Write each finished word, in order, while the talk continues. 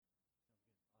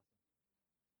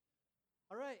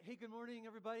All right. Hey, good morning,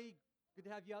 everybody. Good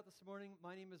to have you out this morning.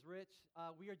 My name is Rich.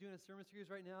 We are doing a sermon series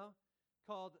right now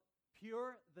called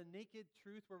Pure the Naked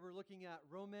Truth, where we're looking at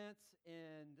romance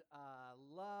and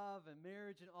love and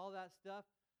marriage and all that stuff.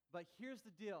 But here's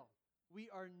the deal. We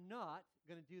are not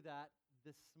going to do that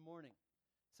this morning.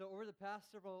 So over the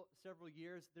past several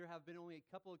years, there have been only a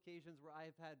couple occasions where I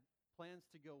have had plans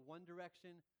to go one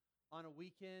direction on a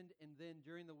weekend, and then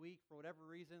during the week, for whatever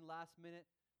reason, last minute,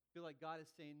 feel like God is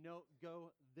saying, no,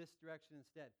 go this direction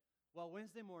instead. Well,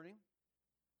 Wednesday morning,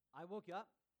 I woke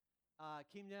up,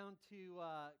 came down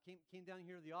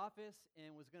here to the office,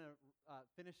 and was going to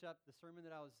finish up the sermon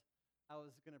that I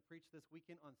was going to preach this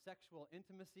weekend on sexual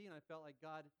intimacy, and I felt like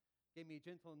God gave me a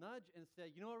gentle nudge and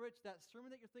said, you know what, Rich, that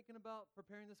sermon that you're thinking about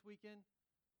preparing this weekend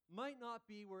might not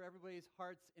be where everybody's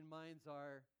hearts and minds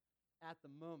are at the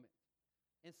moment.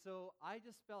 And so I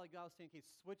just felt like God was saying, okay,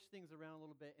 switch things around a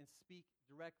little bit and speak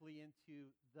directly into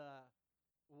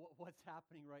what's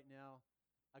happening right now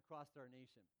across our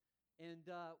nation. And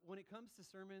when it comes to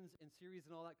sermons and series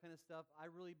and all that kind of stuff, I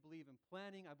really believe in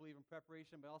planning. I believe in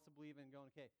preparation, but I also believe in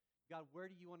going, okay, God, where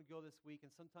do you want to go this week?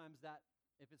 And sometimes that,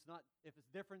 if it's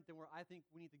different than where I think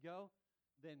we need to go,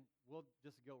 then we'll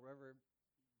just go wherever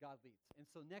God leads. And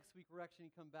so next week, we're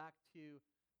actually going to come back to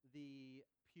the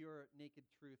Pure Naked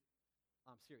Truth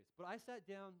series. But I sat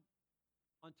down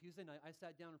on Tuesday night. I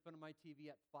sat down in front of my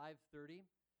TV at 5:30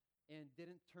 and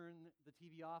didn't turn the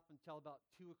TV off until about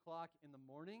 2 o'clock in the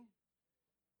morning.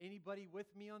 Anybody with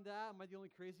me on that? Am I the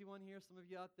only crazy one here? Some of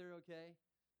you out there, okay?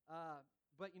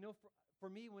 But you know,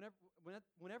 for me,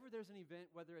 whenever there's an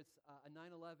event, whether it's a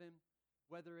 9/11,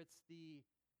 whether it's the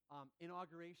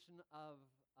inauguration of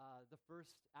the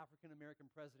first African American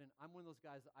president, I'm one of those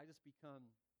guys that I just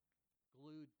become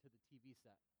glued to the TV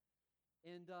set.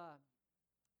 And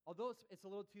although it's a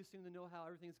little too soon to know how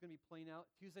everything's going to be playing out,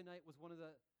 Tuesday night was one of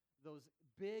those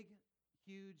big,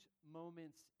 huge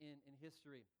moments in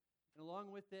history. And along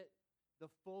with it, the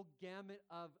full gamut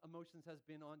of emotions has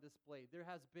been on display. There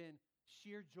has been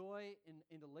sheer joy and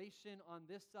elation on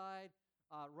this side,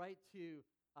 right to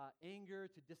anger,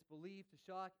 to disbelief, to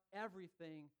shock.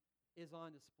 Everything is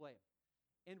on display.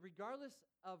 And regardless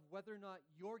of whether or not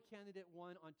your candidate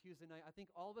won on Tuesday night, I think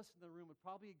all of us in the room would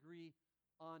probably agree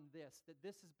on this, that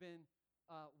this has been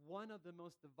one of the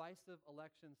most divisive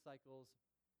election cycles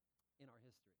in our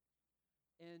history.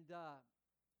 And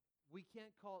we can't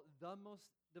call it the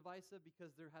most divisive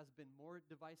because there has been more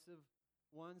divisive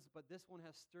ones, but this one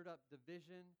has stirred up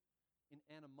division and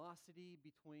animosity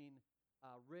between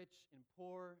rich and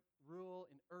poor, rural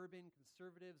and urban,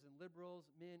 conservatives and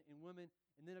liberals, men and women.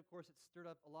 And then, of course, it's stirred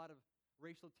up a lot of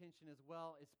racial tension as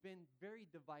well. It's been very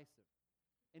divisive.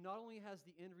 And not only has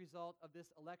the end result of this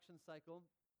election cycle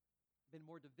been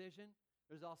more division,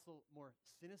 there's also more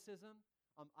cynicism.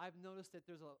 I've noticed that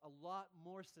there's a lot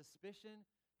more suspicion.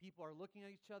 People are looking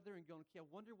at each other and going, okay, I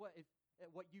wonder what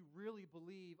you really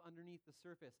believe underneath the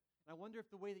surface. And I wonder if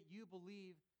the way that you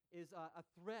believe is a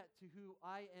threat to who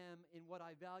I am and what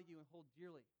I value and hold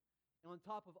dearly. And on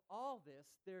top of all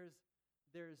this, there's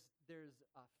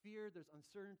fear, there's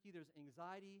uncertainty, there's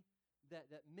anxiety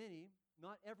that many,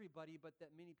 not everybody, but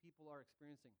that many people are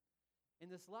experiencing. In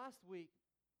this last week,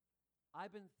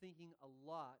 I've been thinking a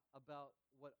lot about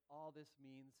what all this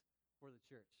means for the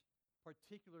church,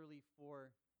 particularly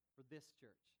for this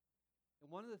church. And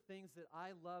one of the things that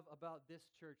I love about this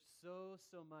church so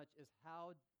much is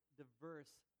how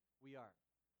diverse we are.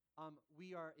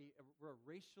 We're a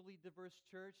racially diverse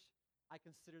church. I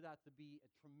consider that to be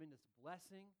a tremendous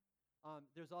blessing.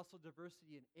 There's also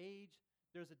diversity in age.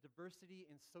 There's a diversity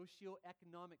in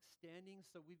socioeconomic standing.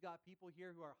 So we've got people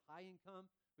here who are high income.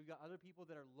 We've got other people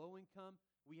that are low income.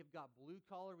 We have got blue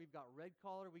collar. We've got red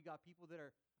collar. We've got people that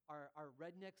are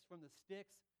rednecks from the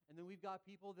sticks. And then we've got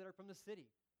people that are from the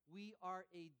city. We are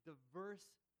a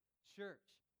diverse church.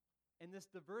 And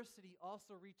this diversity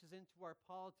also reaches into our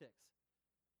politics.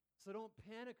 So don't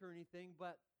panic or anything,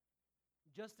 but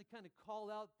just to kind of call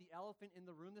out the elephant in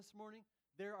the room this morning,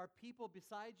 there are people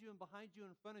beside you and behind you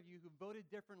and in front of you who voted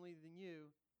differently than you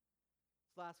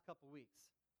this last couple weeks.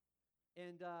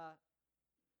 And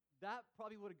that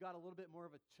probably would have got a little bit more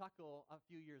of a chuckle a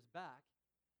few years back.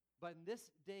 But in this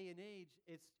day and age,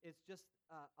 it's just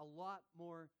a lot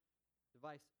more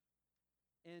divisive.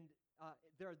 And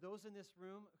there are those in this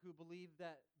room who believe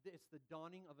that it's the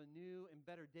dawning of a new and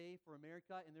better day for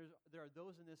America. And there are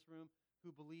those in this room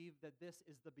who believe that this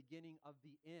is the beginning of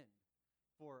the end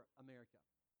for America.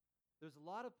 There's a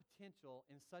lot of potential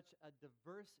in such a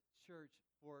diverse church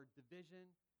for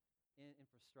division and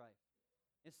for strife.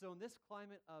 And so in this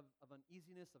climate of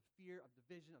uneasiness, of fear, of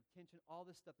division, of tension, all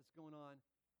this stuff that's going on,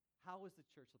 how is the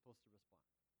church supposed to respond?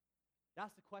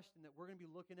 That's the question that we're going to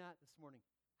be looking at this morning.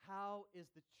 How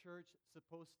is the church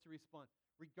supposed to respond?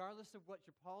 Regardless of what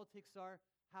your politics are,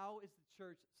 how is the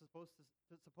church supposed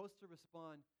to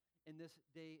respond in this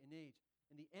day and age?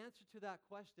 And the answer to that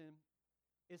question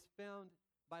is found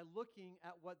by looking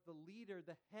at what the leader,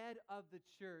 the head of the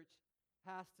church,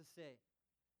 has to say.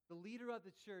 The leader of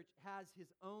the church has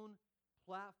his own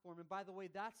platform. And by the way,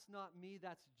 that's not me,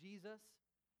 that's Jesus.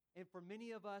 And for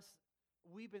many of us,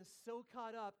 we've been so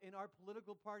caught up in our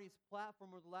political party's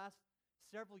platform over the last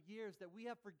several years that we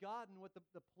have forgotten what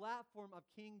the platform of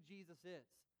King Jesus is.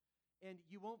 And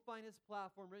you won't find his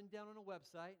platform written down on a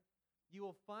website. You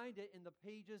will find it in the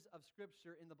pages of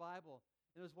Scripture in the Bible.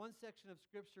 And there's one section of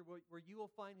Scripture where you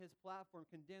will find his platform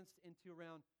condensed into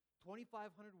around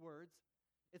 2,500 words.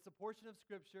 It's a portion of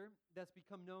Scripture that's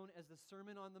become known as the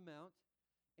Sermon on the Mount.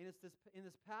 And it's in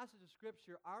this passage of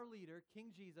Scripture, our leader,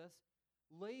 King Jesus,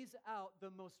 lays out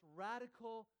the most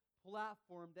radical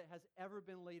platform that has ever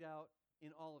been laid out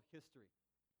in all of history.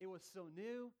 It was so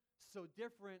new, so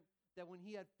different, that when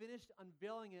he had finished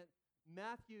unveiling it,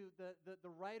 Matthew,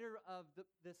 the writer of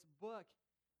this book,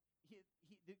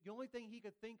 the only thing he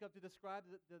could think of to describe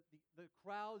the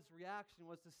crowd's reaction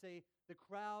was to say the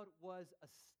crowd was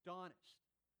astonished.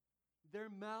 Their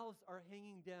mouths are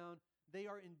hanging down. They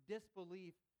are in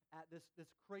disbelief at this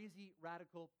crazy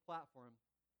radical platform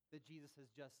that Jesus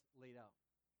has just laid out.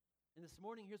 And this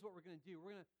morning, here's what we're going to do.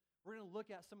 We're going to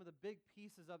look at some of the big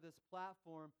pieces of this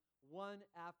platform, one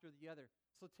after the other.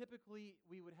 So typically,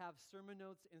 we would have sermon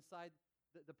notes inside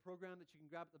the program that you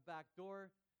can grab at the back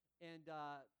door, and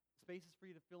spaces for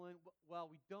you to fill in.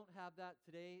 Well, we don't have that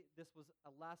today. This was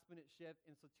a last-minute shift,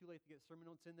 and so too late to get sermon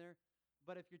notes in there.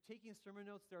 But if you're taking sermon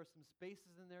notes, there are some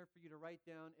spaces in there for you to write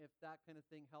down if that kind of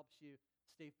thing helps you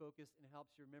stay focused and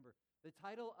helps you remember. The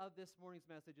title of this morning's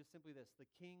message is simply this: The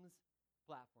King's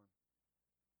Platform.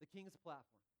 The King's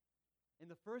Platform.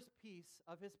 And the first piece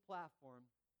of his platform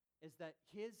is that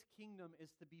his kingdom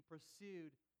is to be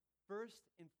pursued first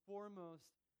and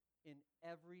foremost in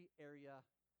every area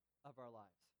of our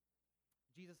lives.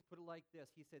 Jesus put it like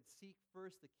this. He said, seek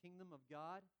first the kingdom of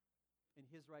God and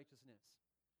his righteousness.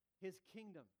 His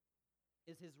kingdom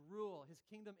is his rule. His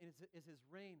kingdom is his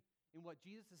reign. And what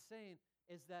Jesus is saying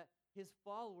is that his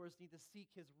followers need to seek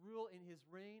his rule and his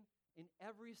reign in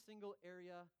every single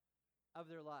area of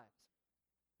their lives.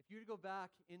 If you were to go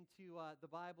back into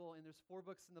the Bible, and there's 4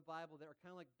 books in the Bible that are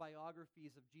kind of like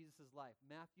biographies of Jesus' life.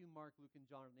 Matthew, Mark, Luke, and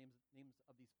John are names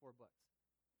of these 4 books.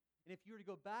 And if you were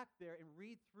to go back there and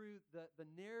read through the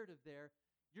narrative there,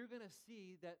 you're going to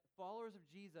see that followers of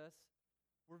Jesus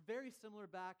were very similar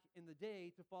back in the day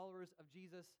to followers of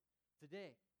Jesus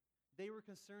today. They were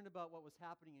concerned about what was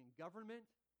happening in government.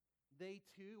 They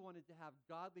too wanted to have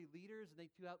godly leaders, and they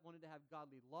too wanted to have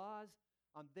godly laws.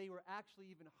 They were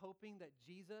actually even hoping that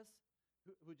Jesus,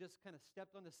 who just kind of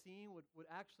stepped on the scene, would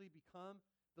actually become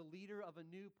the leader of a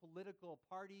new political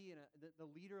party and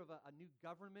the leader of a new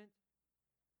government.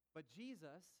 But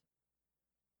Jesus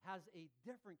has a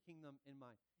different kingdom in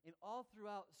mind. And all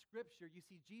throughout Scripture, you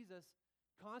see Jesus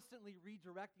constantly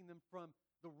redirecting them from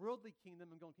the worldly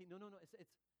kingdom and going, okay, no,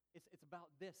 it's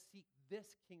about this. Seek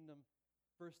this kingdom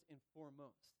first and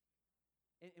foremost.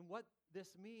 And what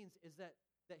this means is that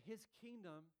his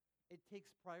kingdom, it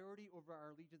takes priority over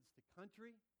our allegiance to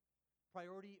country,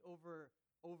 priority over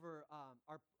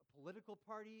our political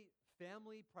party,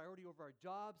 family, priority over our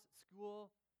jobs,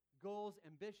 school, goals,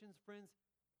 ambitions. Friends,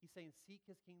 he's saying seek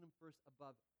his kingdom first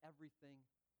above everything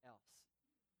else.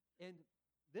 And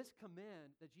this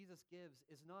command that Jesus gives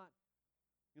is not,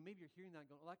 maybe you're hearing that and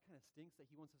going, oh, that kind of stinks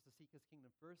that he wants us to seek his kingdom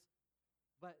first.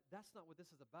 But that's not what this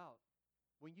is about.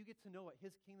 When you get to know what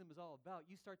his kingdom is all about,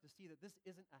 you start to see that this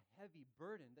isn't a heavy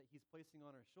burden that he's placing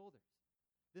on our shoulders.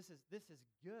 This is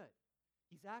good.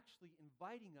 He's actually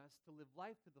inviting us to live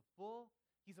life to the full.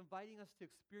 He's inviting us to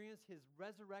experience his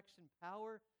resurrection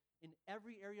power in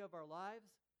every area of our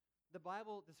lives. The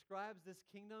Bible describes this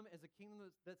kingdom as a kingdom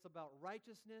that's about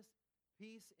righteousness,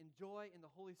 peace, and joy in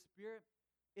the Holy Spirit.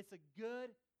 It's a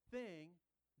good thing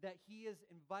that he is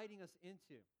inviting us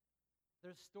into.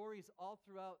 There's stories all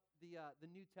throughout the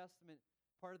New Testament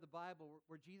part of the Bible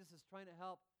where Jesus is trying to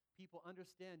help people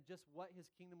understand just what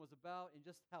his kingdom was about and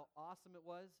just how awesome it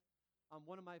was.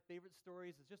 One of my favorite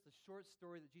stories is just a short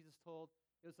story that Jesus told.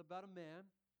 It was about a man.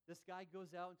 This guy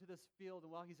goes out into this field, and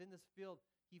while he's in this field,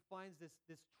 he finds this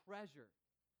treasure.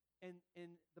 And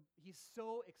he's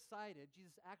so excited.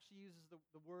 Jesus actually uses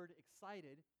the word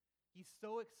excited. He's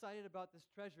so excited about this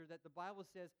treasure that the Bible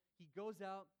says he goes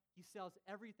out, he sells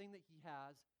everything that he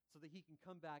has so that he can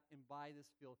come back and buy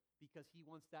this field because he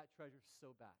wants that treasure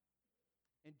so bad.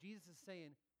 And Jesus is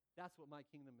saying, that's what my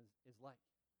kingdom is like.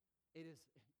 It is,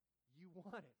 you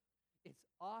want it. It's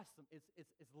awesome.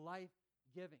 It's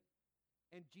life-giving.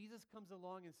 And Jesus comes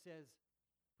along and says,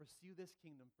 pursue this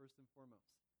kingdom first and foremost.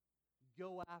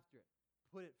 Go after it.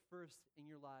 Put it first in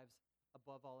your lives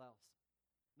above all else.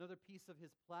 Another piece of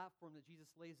his platform that Jesus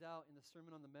lays out in the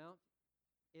Sermon on the Mount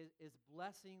is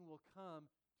blessing will come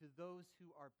to those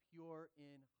who are pure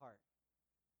in heart.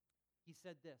 He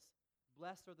said this,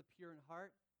 blessed are the pure in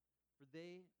heart, for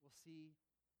they will see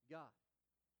God.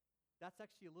 That's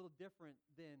actually a little different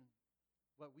than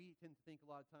what we tend to think a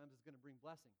lot of times is going to bring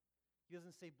blessing. He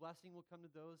doesn't say blessing will come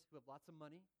to those who have lots of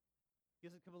money. He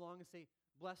doesn't come along and say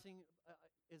blessing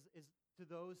is to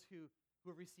those who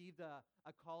have received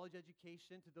a college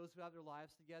education, to those who have their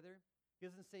lives together. He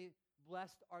doesn't say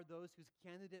blessed are those whose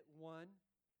candidate won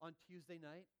on Tuesday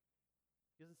night.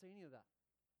 He doesn't say any of that.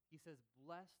 He says,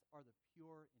 blessed are the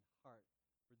pure in heart,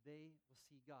 for they will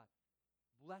see God.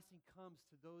 Blessing comes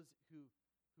to those who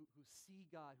see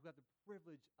God, who have the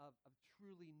privilege of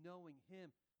truly knowing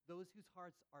Him, those whose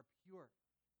hearts are pure.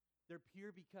 They're pure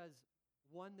because,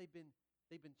 one, they've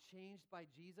been changed by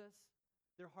Jesus.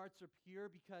 Their hearts are pure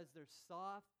because they're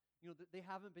soft. They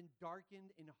haven't been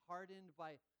darkened and hardened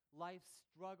by life's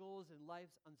struggles and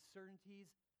life's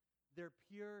uncertainties. They're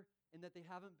pure in that they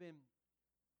haven't been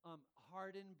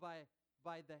hardened by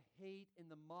the hate and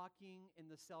the mocking and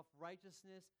the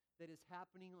self-righteousness that is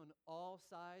happening on all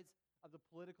sides of the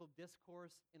political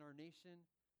discourse in our nation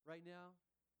right now.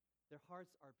 Their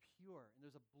hearts are pure, and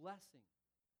there's a blessing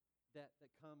that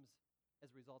comes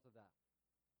as a result of that.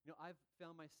 I've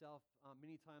found myself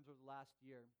many times over the last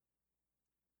year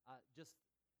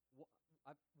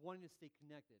wanting to stay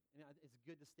connected. And it's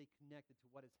good to stay connected to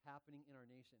what is happening in our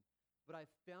nation. But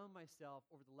I've found myself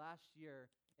over the last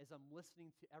year, as I'm listening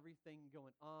to everything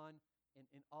going on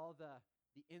and all the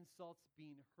insults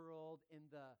being hurled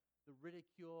and the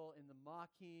ridicule and the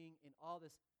mocking and all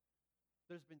this,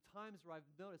 there's been times where I've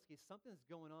noticed, okay, something's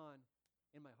going on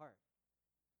in my heart.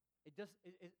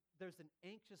 There's an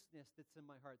anxiousness that's in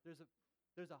my heart. There's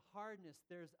a hardness.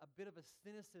 There's a bit of a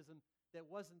cynicism that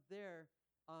wasn't there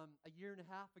a year and a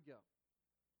half ago.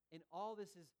 And all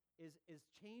this is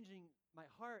changing my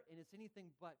heart, and it's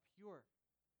anything but pure.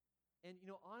 And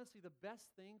honestly, the best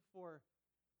thing for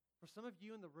some of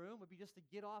you in the room would be just to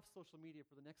get off social media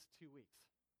for the next 2 weeks.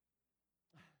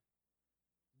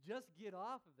 Just get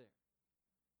off of there.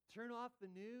 Turn off the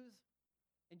news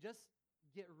and just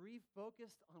get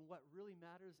refocused on what really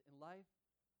matters in life,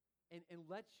 and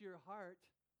let your heart,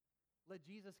 let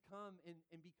Jesus come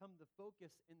and become the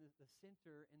focus and the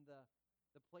center and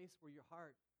the place where your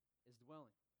heart is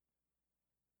dwelling.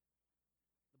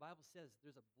 The Bible says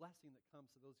there's a blessing that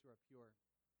comes to those who are pure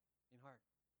in heart.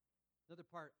 Another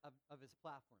part of his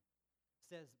platform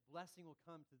says blessing will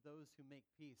come to those who make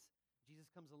peace.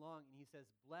 Jesus comes along and he says,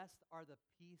 blessed are the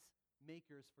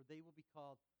peacemakers, for they will be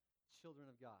called children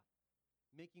of God.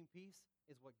 Making peace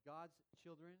is what God's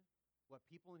children, what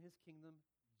people in his kingdom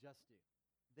just do.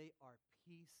 They are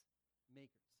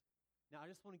peacemakers. Now,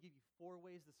 I just want to give you 4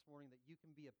 ways this morning that you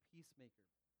can be a peacemaker,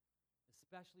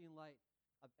 especially in light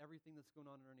of everything that's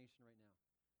going on in our nation right now.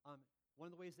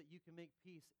 One of the ways that you can make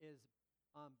peace is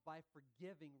by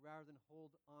forgiving rather than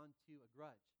hold on to a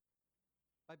grudge.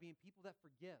 By being people that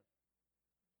forgive.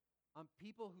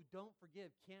 People who don't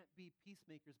forgive can't be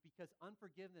peacemakers, because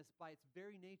unforgiveness by its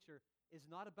very nature is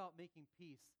not about making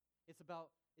peace. It's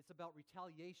about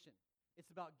retaliation. It's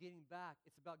about getting back.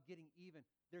 It's about getting even.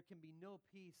 There can be no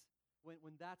peace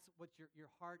when that's what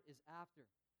your heart is after.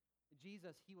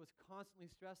 Jesus, he was constantly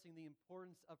stressing the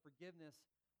importance of forgiveness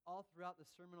all throughout the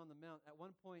Sermon on the Mount. At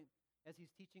one point, as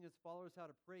he's teaching his followers how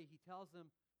to pray, he tells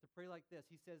them to pray like this.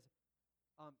 He says,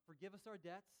 forgive us our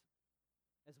debts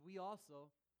as we also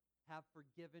have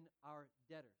forgiven our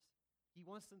debtors. He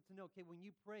wants them to know, okay, when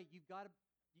you pray, you got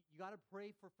to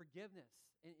pray for forgiveness.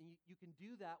 And you can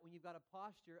do that when you've got a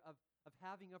posture of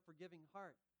having a forgiving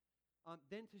heart.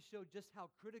 Then to show just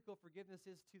how critical forgiveness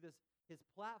is to his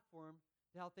platform,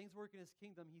 to how things work in his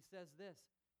kingdom, he says this.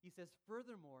 He says,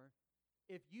 furthermore,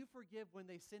 if you forgive when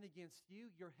they sin against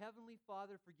you, your heavenly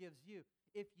Father forgives you.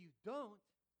 If you don't,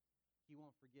 he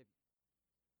won't forgive you.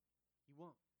 He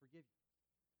won't forgive you.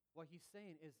 What he's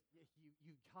saying is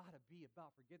you got to be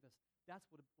about forgiveness. That's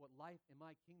what life in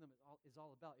my kingdom is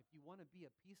all about. If you want to be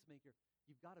a peacemaker,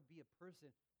 you've got to be a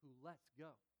person who lets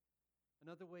go.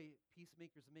 Another way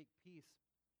peacemakers make peace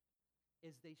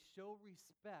is they show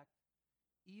respect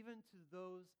even to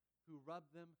those who rub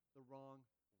them the wrong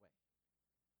way.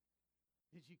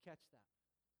 Did you catch that?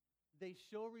 They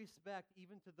show respect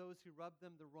even to those who rub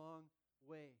them the wrong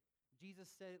way. Jesus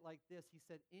said it like this. He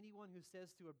said, anyone who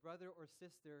says to a brother or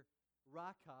sister,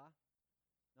 Raka,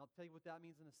 and I'll tell you what that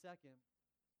means in a second,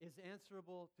 is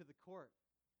answerable to the court.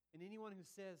 And anyone who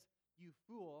says, you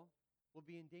fool, will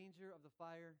be in danger of the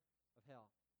fire of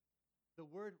hell. The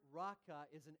word Raka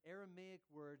is an Aramaic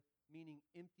word meaning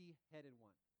empty-headed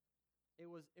one. It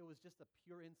was just a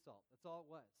pure insult. That's all it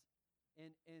was.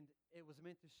 And it was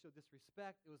meant to show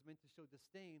disrespect. It was meant to show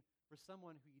disdain for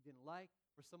someone who you didn't like,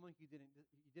 for someone who you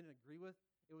didn't agree with.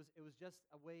 It was just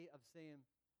a way of saying,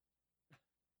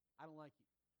 I don't like you.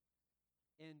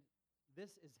 And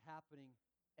this is happening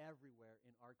everywhere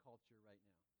in our culture right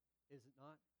now. Is it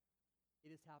not?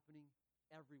 It is happening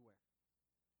everywhere.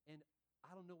 And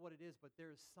I don't know what it is, but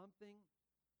there is something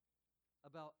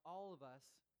about all of us.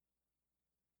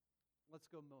 Let's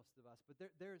go most of us. But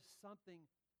there is something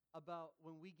about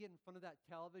when we get in front of that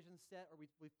television set or we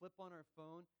flip on our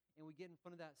phone and we get in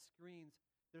front of that screens,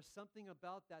 there's something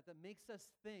about that makes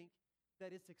us think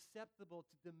that it's acceptable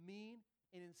to demean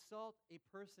and insult a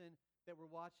person that we're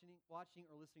watching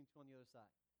or listening to on the other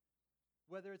side.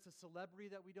 Whether it's a celebrity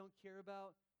that we don't care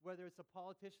about, whether it's a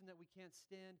politician that we can't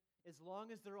stand, as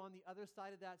long as they're on the other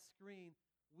side of that screen,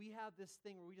 we have this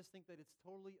thing where we just think that it's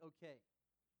totally okay.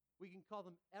 We can call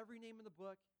them every name in the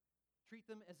book, treat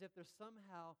them as if they're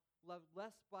somehow loved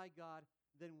less by God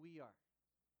than we are.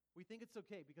 We think it's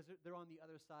okay because they're on the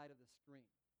other side of the screen.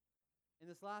 And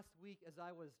this last week, as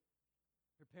I was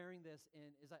preparing this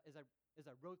and as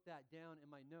I wrote that down in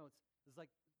my notes, it's like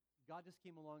God just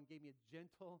came along and gave me a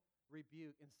gentle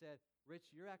rebuke and said, Rich,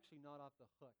 you're actually not off the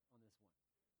hook on this one.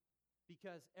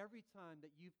 Because every time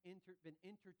that you've been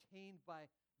entertained by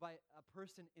a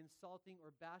person insulting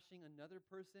or bashing another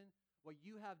person, what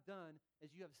you have done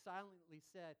is you have silently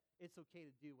said, it's okay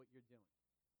to do what you're doing.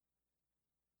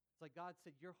 It's like God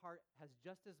said, your heart has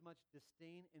just as much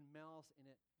disdain and malice in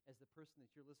it as the person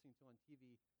that you're listening to on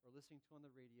TV or listening to on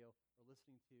the radio or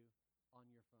listening to on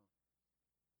your phone.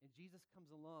 And Jesus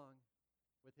comes along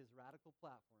with his radical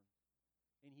platform,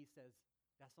 and he says,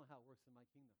 that's not how it works in my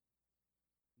kingdom.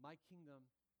 My kingdom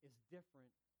is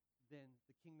different than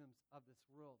the kingdoms of this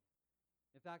world.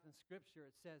 In fact, in Scripture,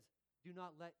 it says, do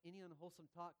not let any unwholesome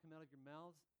talk come out of your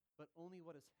mouths, but only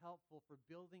what is helpful for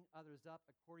building others up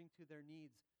according to their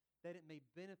needs, that it may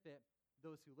benefit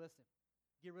those who listen.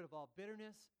 Get rid of all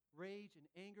bitterness, rage, and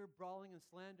anger, brawling, and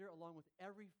slander, along with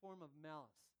every form of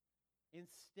malice.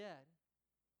 Instead,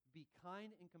 be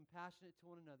kind and compassionate to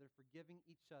one another, forgiving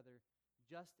each other,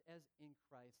 just as in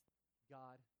Christ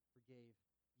God forgave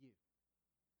you.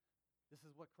 This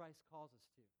is what Christ calls us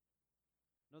to.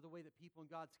 Another way that people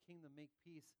in God's kingdom make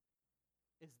peace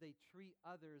is they treat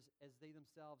others as they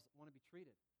themselves want to be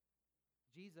treated.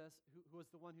 Jesus, who was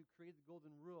the one who created the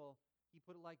golden rule, he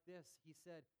put it like this. He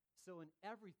said, so in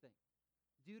everything,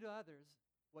 do to others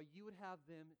what you would have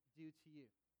them do to you.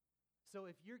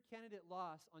 So if your candidate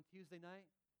lost on Tuesday night,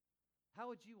 how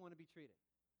would you want to be treated?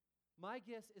 My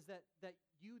guess is that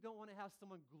you don't want to have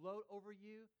someone gloat over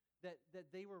you, that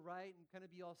they were right and kind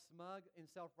of be all smug and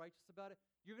self-righteous about it.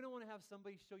 You're going to want to have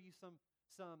somebody show you some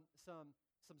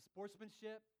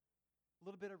sportsmanship, a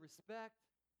little bit of respect.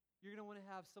 You're going to want to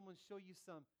have someone show you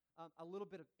a little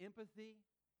bit of empathy.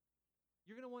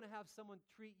 You're going to want to have someone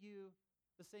treat you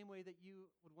the same way that you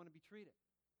would want to be treated.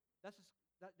 That's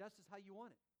just how you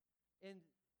want it. And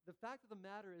the fact of the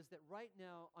matter is that right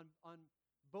now on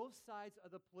both sides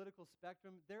of the political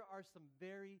spectrum, there are some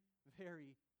very,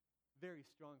 very, very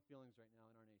strong feelings right now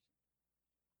in our nation.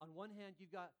 On one hand,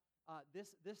 you've got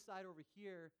this side over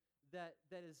here that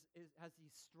has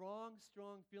these strong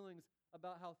feelings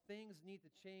about how things need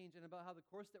to change and about how the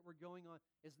course that we're going on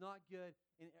is not good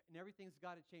and everything's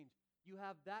got to change. You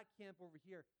have that camp over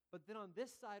here. But then on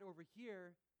this side over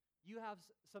here, you have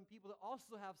some people that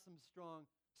also have some strong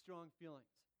feelings.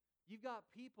 You've got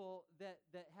people that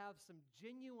have some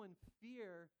genuine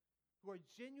fear, who are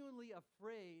genuinely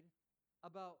afraid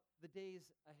about the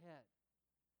days ahead.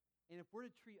 And if we're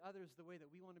to treat others the way that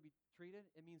we want to be treated,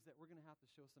 it means that we're going to have to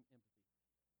show some empathy.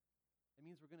 It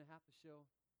means we're going to have to show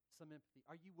some empathy.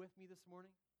 Are you with me this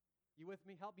morning? You with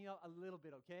me? Help me out a little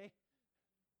bit, okay?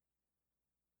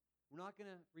 We're not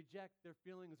going to reject their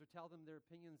feelings or tell them their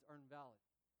opinions are invalid.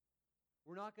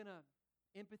 We're not going to,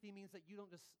 empathy means that you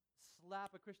don't just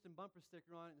slap a Christian bumper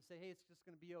sticker on it and say, hey, it's just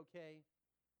going to be okay.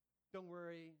 Don't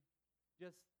worry.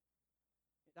 That's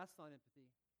not empathy.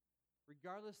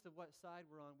 Regardless of what side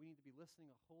we're on, we need to be listening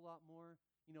a whole lot more,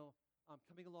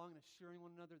 coming along and assuring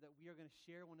one another that we are going to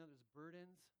share one another's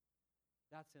burdens.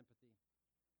 That's empathy.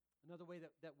 Another way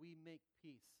that we make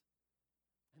peace,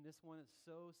 and this one is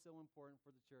so important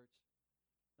for the church.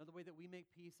 Another way that we make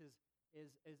peace is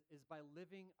is by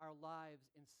living our lives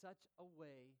in such a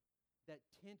way that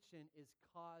tension is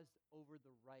caused over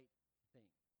the right thing.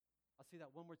 I'll say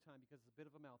that one more time because it's a bit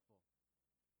of a mouthful.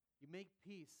 You make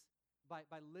peace by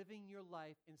living your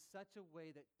life in such a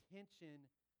way that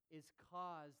tension is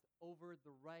caused over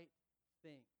the right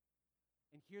thing.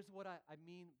 And here's what I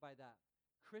mean by that.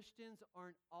 Christians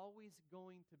aren't always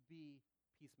going to be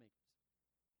peacemakers.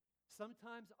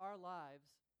 Sometimes our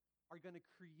lives are going to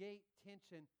create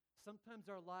tension. Sometimes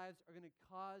our lives are going to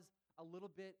cause a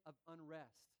little bit of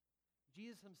unrest.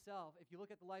 Jesus himself, if you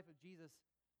look at the life of Jesus,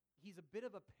 he's a bit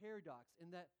of a paradox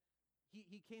in that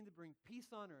he came to bring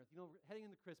peace on earth. You know, heading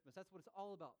into Christmas, that's what it's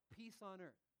all about, peace on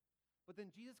earth. But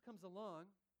then Jesus comes along,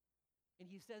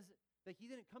 and he says that he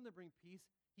didn't come to bring peace,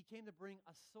 he came to bring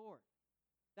a sword.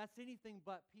 That's anything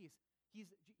but peace.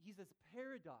 He's this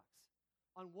paradox.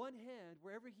 On one hand,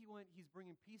 wherever he went, he's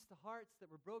bringing peace to hearts that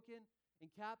were broken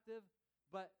and captive,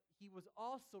 but he was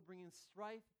also bringing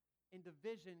strife and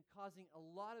division, causing a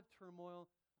lot of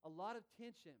turmoil, a lot of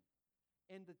tension.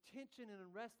 And the tension and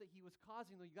unrest that he was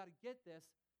causing, though, you got to get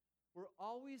this, were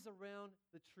always around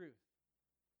the truth.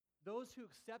 Those who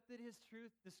accepted his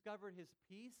truth discovered his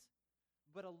peace,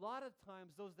 but a lot of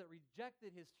times those that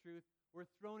rejected his truth were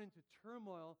thrown into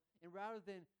turmoil, and rather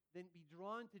than be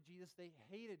drawn to Jesus, they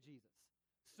hated Jesus.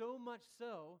 So much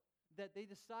so that they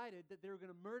decided that they were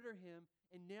going to murder him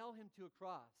and nail him to a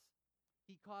cross.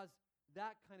 He caused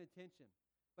that kind of tension.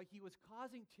 But he was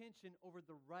causing tension over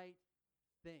the right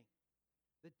thing.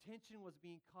 The tension was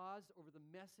being caused over the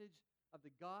message of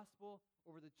the gospel,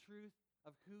 over the truth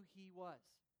of who he was.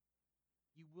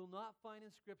 You will not find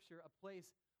in Scripture a place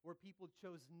where people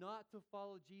chose not to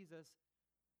follow Jesus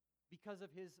because of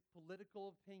his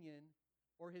political opinion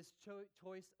or his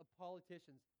choice of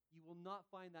politicians. You will not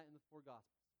find that in the four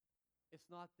Gospels. It's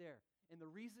not there. And the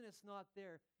reason it's not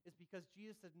there is because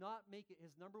Jesus did not make it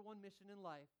his number one mission in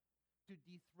life to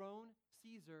dethrone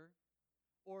Caesar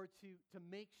or to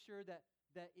make sure that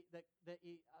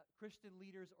Christian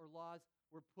leaders or laws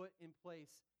were put in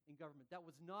place in government. That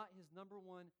was not his number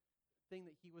one thing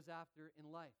that he was after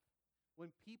in life.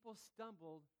 When people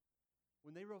stumbled,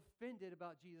 when they were offended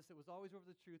about Jesus, it was always over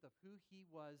the truth of who he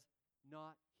was,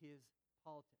 not his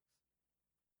politics.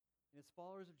 And as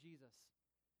followers of Jesus,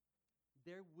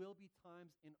 there will be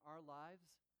times in our lives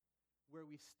where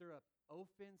we stir up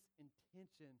offense and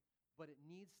tension, but it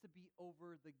needs to be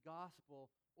over the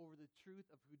gospel, over the truth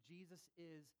of who Jesus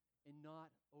is, and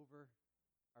not over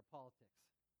our politics.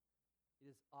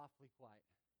 It is awfully quiet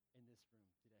in this room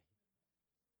today.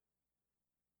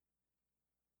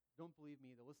 Don't believe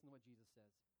me, though. Listen to what Jesus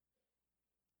says.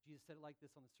 Jesus said it like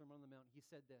this on the Sermon on the Mount. He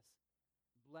said this,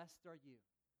 "Blessed are you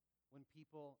when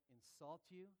people insult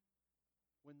you,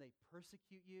 when they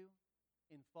persecute you,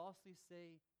 and falsely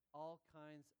say all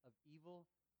kinds of evil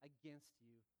against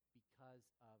you because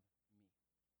of me."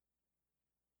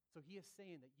 So he is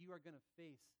saying that you are going to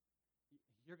face,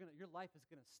 your life is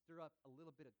going to stir up a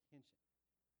little bit of tension.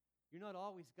 You're not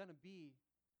always going to be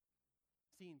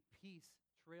seeing peace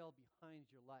trail behind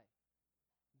your life.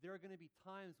 There are going to be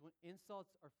times when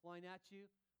insults are flying at you,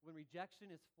 when rejection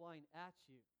is flying at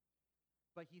you.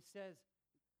 But he says,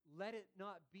 let it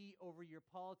not be over your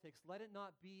politics. Let it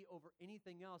not be over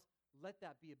anything else. Let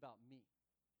that be about me.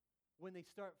 When they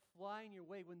start flying your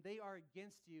way, when they are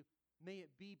against you, may it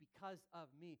be because of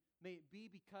me. May it be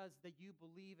because that you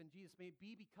believe in Jesus. May it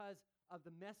be because of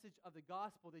the message of the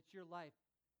gospel that your life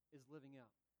is living out.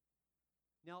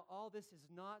 Now, all this is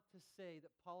not to say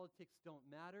that politics don't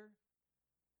matter.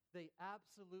 They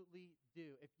absolutely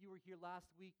do. If you were here last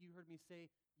week, you heard me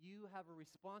say you have a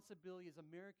responsibility as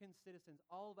American citizens,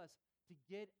 all of us, to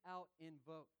get out and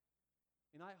vote.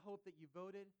 And I hope that you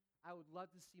voted. I would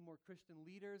love to see more Christian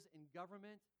leaders in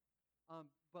government.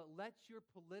 But let your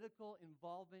political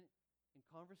involvement in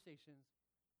conversations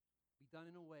be done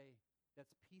in a way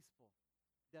that's peaceful,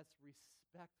 that's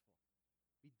respectful.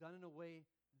 Be done in a way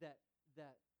that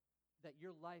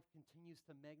your life continues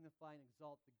to magnify and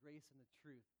exalt the grace and the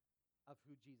truth of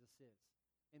who Jesus is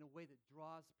in a way that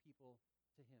draws people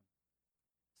to him.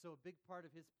 So a big part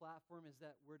of his platform is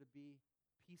that we're to be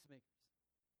peacemakers.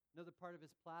 Another part of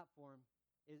his platform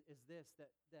is this, that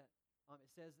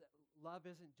it says that love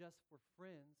isn't just for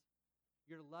friends.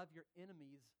 You're to love your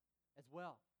enemies as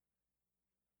well.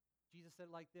 Jesus said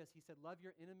it like this. He said, love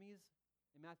your enemies.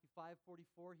 In Matthew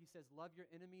 5:44, he says, love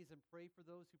your enemies and pray for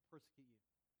those who persecute you,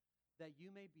 that you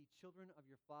may be children of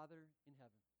your Father in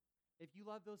heaven. If you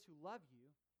love those who love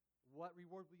you, what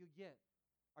reward will you get?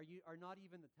 Are not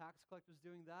even the tax collectors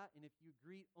doing that? And if you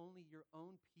greet only your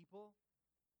own people,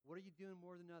 what are you doing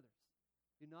more than others?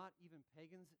 Do not even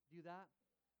pagans do that?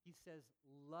 He says,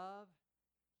 love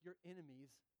your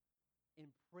enemies and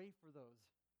pray for those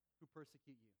who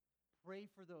persecute you. Pray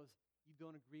for those you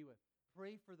don't agree with.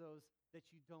 Pray for those that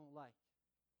you don't like.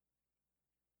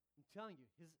 I'm telling you,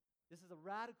 this is a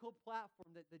radical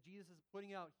platform that Jesus is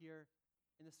putting out here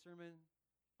in the Sermon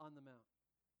on the Mount.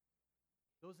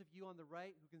 Those of you on the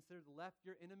right who consider the left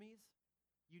your enemies,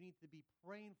 you need to be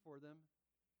praying for them,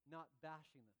 not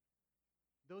bashing them.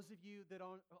 Those of you that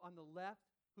are on the left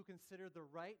who consider the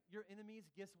right your enemies,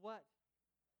 guess what?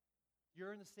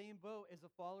 You're in the same boat as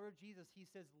a follower of Jesus. He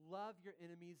says, love your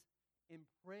enemies and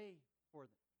pray for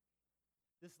them.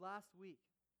 This last week,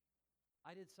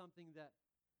 I did something that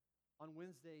on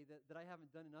Wednesday that I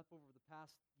haven't done enough over the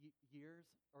past years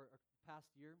or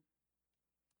past year.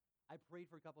 I prayed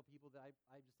for a couple of people that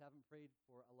I just haven't prayed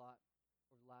for a lot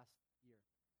over the last year.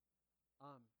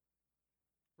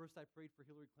 First, I prayed for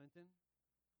Hillary Clinton.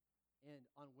 And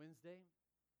on Wednesday,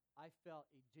 I felt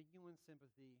a genuine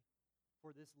sympathy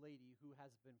for this lady who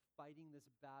has been fighting this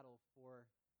battle for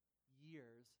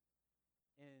years,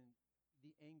 and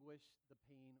the anguish, the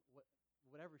pain,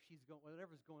 whatever's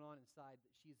going on inside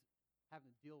that she's having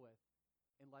to deal with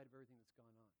in light of everything that's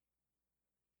gone on.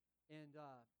 And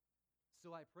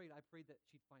so I prayed that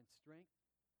she'd find strength.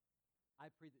 I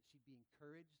prayed that she'd be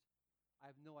encouraged. I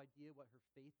have no idea what her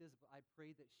faith is, but I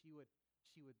prayed that she would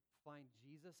find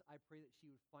Jesus. I pray that she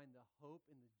would find the hope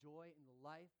and the joy and the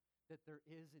life that there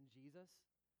is in Jesus.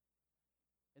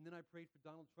 And then I prayed for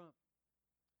Donald Trump.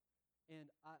 And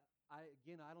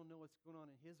I don't know what's going on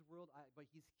in his world, but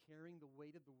he's carrying the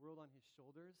weight of the world on his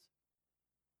shoulders.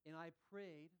 And I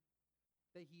prayed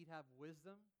that he'd have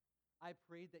wisdom. I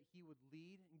prayed that he would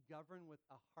lead and govern with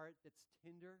a heart that's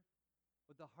tender,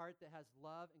 with a heart that has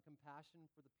love and compassion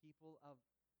for the people of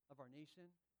our nation.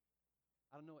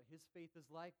 I don't know what his faith is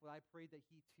like, but I prayed that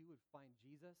he too would find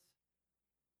Jesus.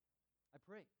 I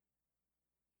pray.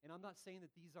 And I'm not saying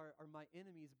that these are my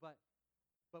enemies, but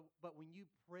when you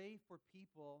pray for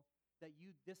people that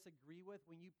you disagree with,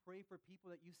 when you pray for people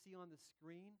that you see on the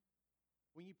screen,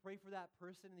 when you pray for that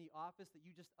person in the office that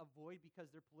you just avoid because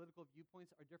their political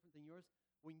viewpoints are different than yours,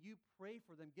 when you pray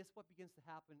for them, guess what begins to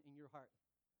happen in your heart?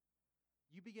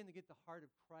 You begin to get the heart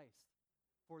of Christ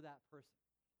for that person.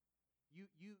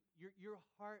 Your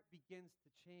heart begins to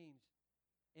change,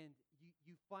 and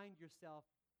you find yourself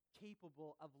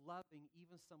capable of loving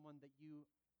even someone that you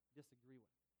disagree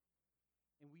with.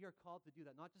 And we are called to do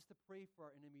that, not just to pray for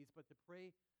our enemies, but to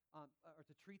pray or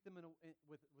to treat them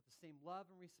with the same love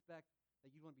and respect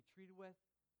that you want to be treated with,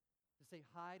 to say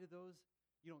hi to those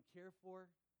you don't care for,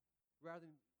 rather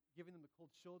than giving them the cold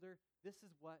shoulder. This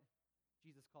is what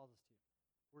Jesus calls us to.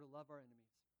 We're to love our enemies.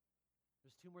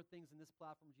 There's two more things in this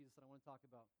platform of Jesus that I want to talk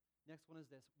about. Next one is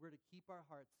this. We're to keep our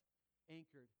hearts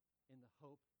anchored in the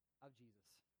hope of Jesus.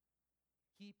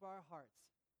 Keep our hearts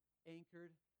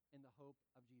anchored in the hope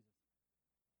of Jesus.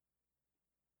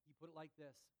 He put it like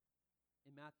this.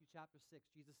 In Matthew chapter 6,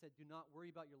 Jesus said, do not worry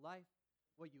about your life,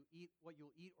 what you'll eat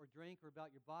or drink, or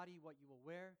about your body, what you will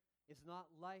wear. Is not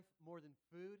life more than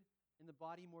food, and the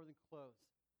body more than clothes?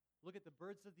 Look at the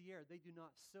birds of the air. They do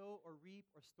not sow or reap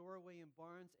or store away in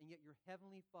barns, and yet your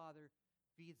heavenly Father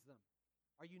feeds them.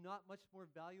 Are you not much more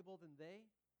valuable than they?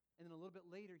 And then a little bit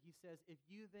later, he says, if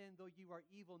you then, though you are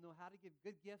evil, know how to give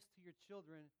good gifts to your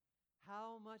children,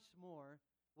 how much more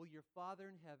will your Father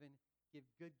in heaven give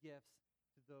good gifts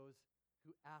to those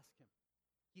who ask him?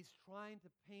 He's trying to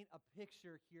paint a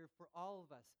picture here for all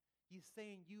of us. He's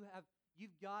saying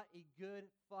you've got a good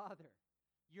Father.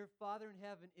 Your Father in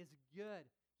heaven is good.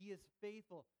 He is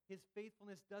faithful. His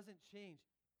faithfulness doesn't change.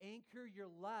 Anchor your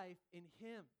life in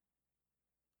him.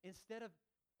 Instead of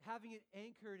having it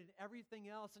anchored in everything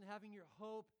else and having your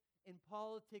hope in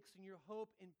politics and your hope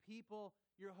in people,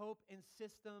 your hope in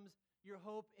systems, your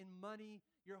hope in money,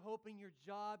 your hope in your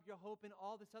job, your hope in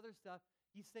all this other stuff,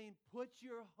 he's saying put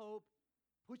your hope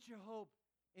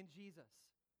in Jesus.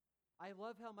 I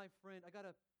love how I got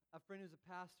a friend who's a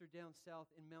pastor down south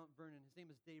in Mount Vernon. His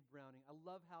name is Dave Browning. I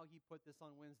love how he put this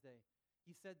on Wednesday.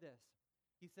 He said this.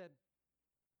 He said,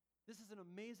 this is an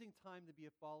amazing time to be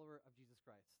a follower of Jesus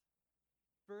Christ.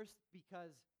 First,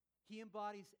 because he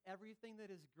embodies everything that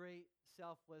is great,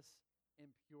 selfless, and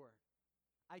pure.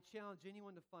 I challenge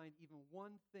anyone to find even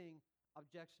one thing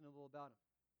objectionable about him.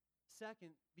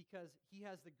 Second, because he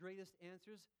has the greatest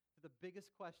answers to the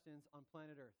biggest questions on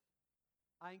planet Earth.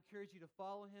 I encourage you to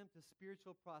follow him to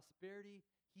spiritual prosperity.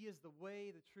 He is the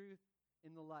way, the truth,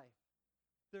 and the life.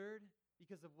 Third,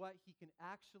 because of what he can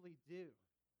actually do.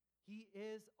 He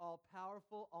is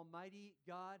all-powerful, almighty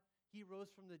God. He rose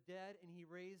from the dead, and he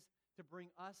raised to to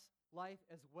bring us life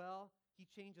as well. He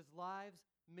changes lives,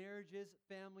 marriages,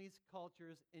 families,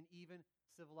 cultures, and even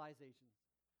civilizations.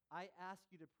 I ask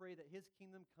you to pray that his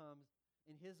kingdom comes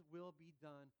and his will be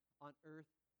done on earth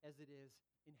as it is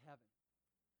in heaven.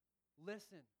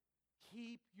 Listen,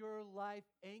 keep your life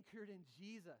anchored in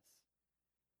Jesus.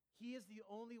 He is the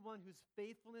only one whose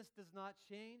faithfulness does not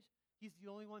change. He's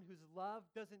the only one whose love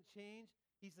doesn't change.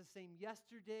 He's the same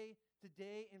yesterday,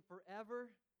 today, and forever.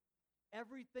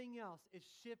 Everything else is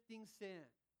shifting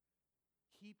sand.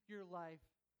 Keep your life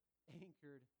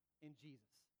anchored in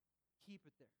Jesus. Keep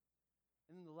it there.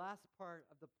 And then the last part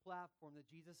of the platform that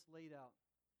Jesus laid out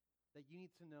that you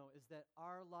need to know is that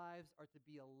our lives are to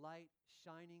be a light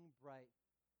shining bright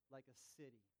like a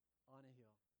city on a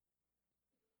hill.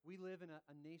 We live in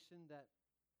a nation that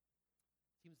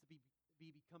seems to be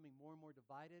becoming more and more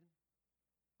divided.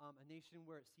 A nation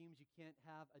where it seems you can't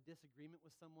have a disagreement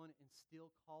with someone and still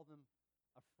call them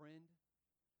a friend.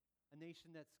 A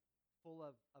nation that's full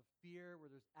of fear,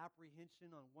 where there's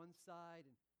apprehension on one side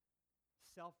and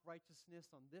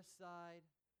self-righteousness on this side.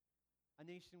 A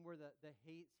nation where the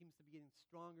hate seems to be getting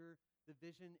stronger,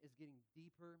 division is getting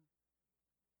deeper.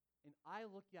 And I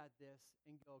look at this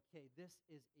and go, okay, this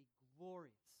is a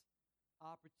glorious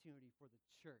opportunity for the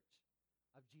church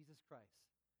of Jesus Christ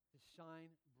to shine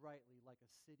brightly like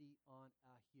a city on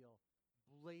a hill,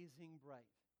 blazing bright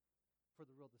for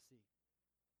the world to see.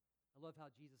 I love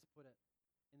how Jesus put it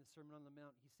in the Sermon on the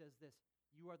Mount. He says this,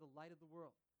 you are the light of the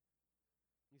world.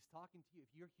 He's talking to you.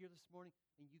 If you're here this morning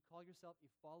and you call yourself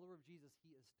a follower of Jesus,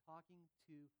 he is talking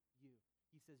to you.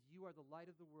 He says, you are the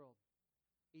light of the world.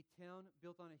 A town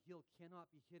built on a hill cannot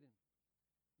be hidden.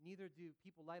 Neither do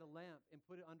people light a lamp and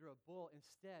put it under a bowl.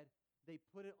 Instead, they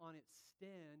put it on its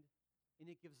stand,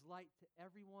 and it gives light to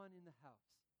everyone in the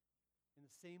house. In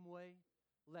the same way,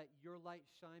 let your light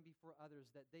shine before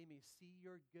others, that they may see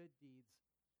your good deeds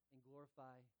and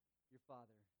glorify your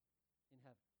Father in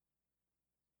heaven.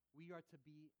 We are to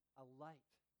be a light,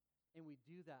 and we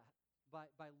do that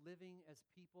by living as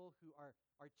people who are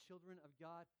children of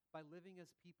God, by living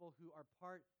as people who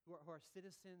are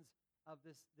citizens of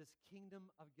this kingdom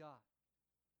of God.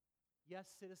 Yes,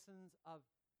 citizens of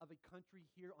a country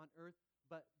here on earth,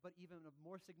 but even of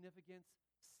more significance,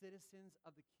 citizens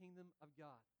of the kingdom of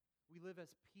God. We live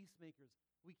as peacemakers.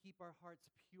 We keep our hearts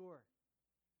pure.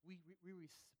 We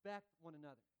respect one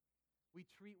another. We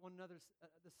treat one another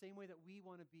the same way that we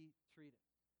want to be treated.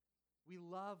 We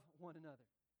love one another.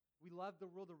 We love the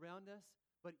world around us,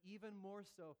 but even more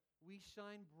so, we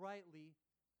shine brightly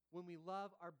when we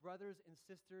love our brothers and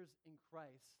sisters in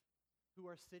Christ who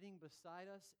are sitting beside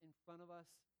us, in front of us,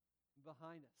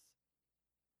 behind us.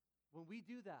 When we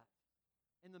do that,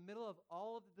 in the middle of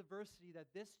all of the diversity that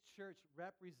this church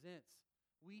represents,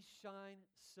 we shine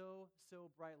so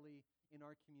brightly in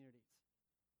our communities.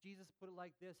 Jesus put it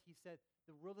like this. He said,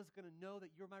 the world is going to know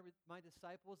that you're my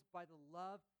disciples by the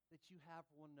love that you have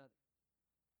for one another.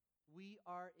 We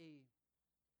are a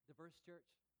diverse church.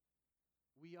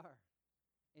 We are.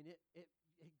 And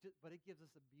but it gives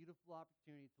us a beautiful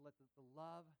opportunity to let the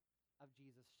love of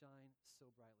Jesus shine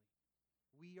so brightly.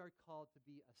 We are called to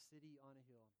be a city on a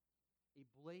hill, a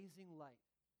blazing light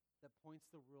that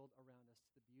points the world around us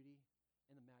to the beauty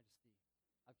and the majesty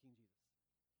of King Jesus.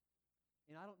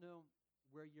 And I don't know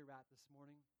where you're at this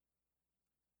morning.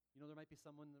 You know, there might be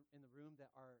someone in the room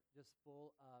that are just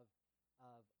full of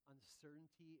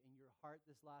uncertainty, and your heart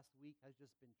this last week has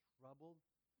just been troubled,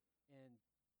 and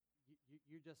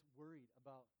you're just worried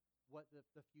about what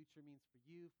the future means for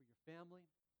you, for your family.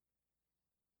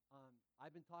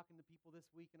 I've been talking to people this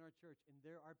week in our church, and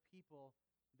there are people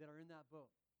that are in that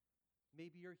boat.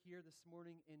 Maybe you're here this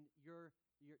morning, and you're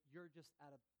just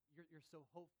you're so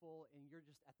hopeful, and you're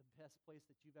just at the best place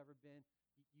that you've ever been.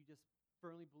 You just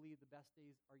firmly believe the best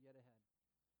days are yet ahead.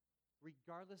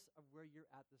 Regardless of where you're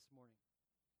at this morning,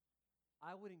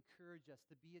 I would encourage us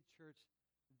to be a church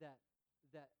that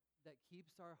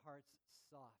keeps our hearts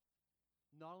soft,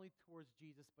 not only towards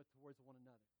Jesus, but towards one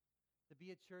another. To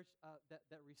be a church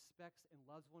that respects and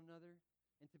loves one another,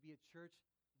 and to be a church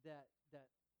that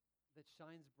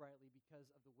shines brightly because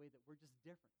of the way that we're just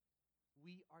different.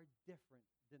 We are different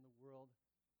than the world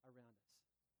around us.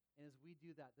 And as we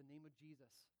do that, the name of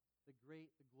Jesus, the great,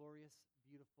 the glorious,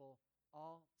 beautiful,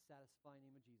 all-satisfying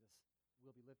name of Jesus,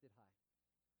 will be lifted high.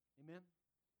 Amen?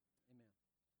 Amen.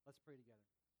 Let's pray together.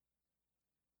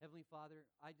 Heavenly Father,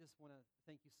 I just want to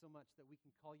thank you so much that we can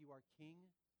call you our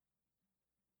King.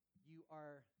 You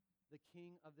are the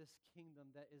King of this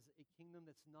kingdom that is a kingdom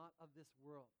that's not of this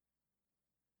world.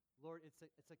 Lord, it's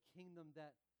a kingdom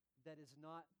that is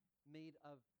not made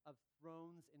of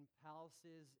thrones and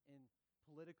palaces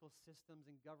political systems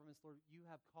and governments. Lord, you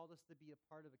have called us to be a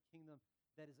part of a kingdom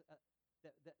that is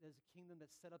a kingdom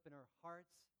that's set up in our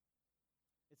hearts.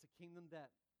 It's a kingdom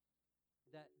that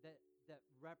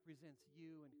represents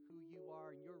you and who you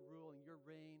are and your rule and your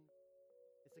reign.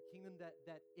 It's a kingdom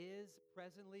that is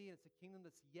presently, and it's a kingdom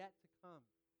that's yet to come.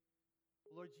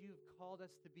 Lord, you've called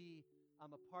us to be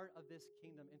a part of this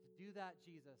kingdom. And to do that,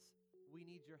 Jesus, we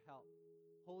need your help.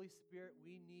 Holy Spirit,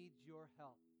 we need your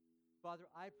help. Father,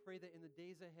 I pray that in the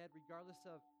days ahead, regardless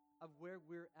of where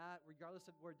we're at, regardless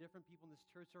of where different people in this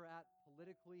church are at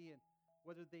politically, and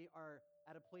whether they are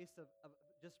at a place of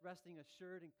just resting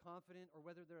assured and confident, or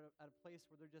whether they're at a place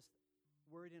where they're just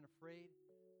worried and afraid,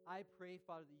 I pray,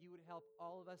 Father, that you would help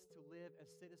all of us to live as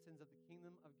citizens of the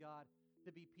kingdom of God,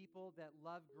 to be people that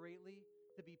love greatly,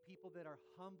 to be people that are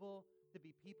humble, to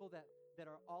be people that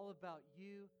are all about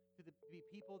you, to be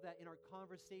people that in our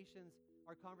conversations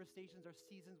are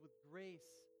seasoned with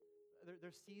grace.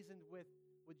 They're seasoned with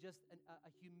just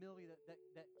a humility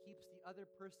that keeps the other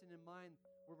person in mind,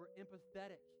 where we're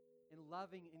empathetic and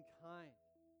loving and kind.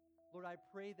 Lord, I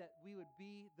pray that we would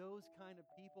be those kind of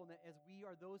people, and that as we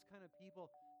are those kind of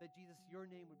people, that Jesus, your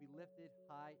name would be lifted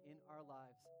high in our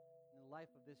lives, in the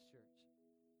life of this church.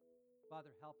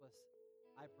 Father, help us,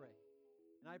 I pray.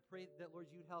 And I pray that, Lord,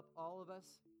 you'd help all of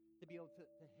us to be able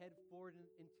to head forward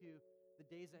into the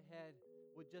days ahead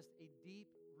with just a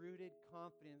deep-rooted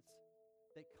confidence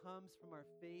that comes from our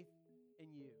faith in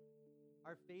you,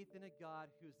 our faith in a God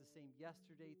who is the same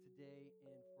yesterday, today,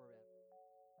 and forever.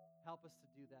 Help us to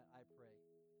do that, I pray.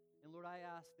 And Lord, I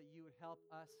ask that you would help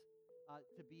us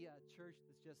to be a church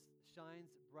that just shines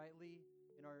brightly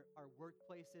in our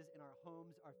workplaces, in our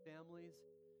homes, our families.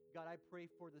 God, I pray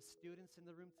for the students in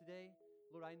the room today.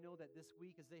 Lord, I know that this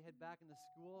week as they head back into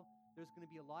school, there's going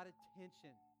to be a lot of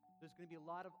tension. There's going to be a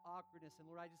lot of awkwardness. And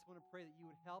Lord, I just want to pray that you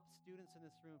would help students in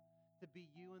this room to be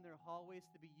you in their hallways,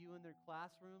 to be you in their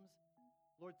classrooms.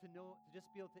 Lord, to just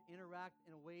be able to interact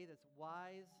in a way that's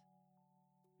wise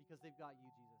because they've got you,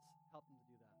 Jesus. Help them to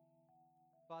do that.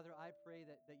 Father, I pray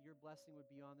that your blessing would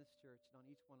be on this church and on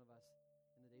each one of us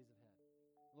in the days ahead.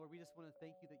 Lord, we just want to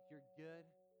thank you that you're good,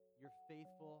 you're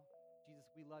faithful. Jesus,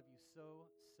 we love you so,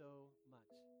 so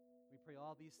much. We pray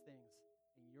all these things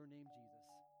in your name, Jesus.